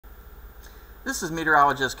This is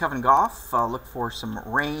meteorologist Kevin Goff. Look for some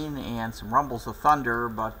rain and some rumbles of thunder,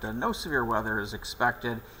 but no severe weather is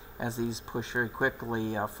expected as these push very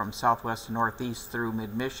quickly from southwest to northeast through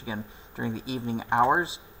mid-Michigan during the evening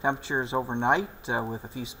hours. Temperatures overnight, with a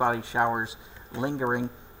few spotty showers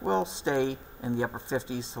lingering, will stay in the upper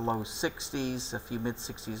 50s to low 60s. A few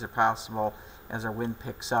mid-60s are possible as our wind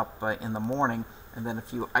picks up in the morning, and then a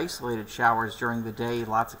few isolated showers during the day.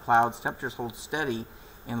 Lots of clouds. Temperatures hold steady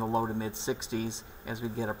in the low to mid 60s as we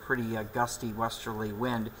get a pretty gusty westerly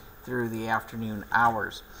wind through the afternoon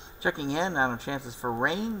hours. Checking in on our chances for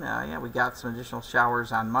rain, we got some additional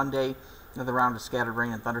showers on Monday, another round of scattered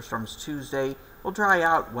rain and thunderstorms Tuesday. Will dry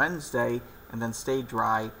out Wednesday and then stay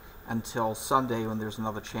dry until Sunday when there's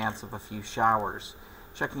another chance of a few showers.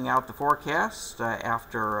 Checking out the forecast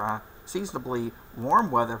after seasonably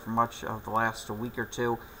warm weather for much of the last week or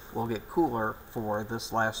two, we'll get cooler for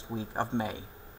this last week of May.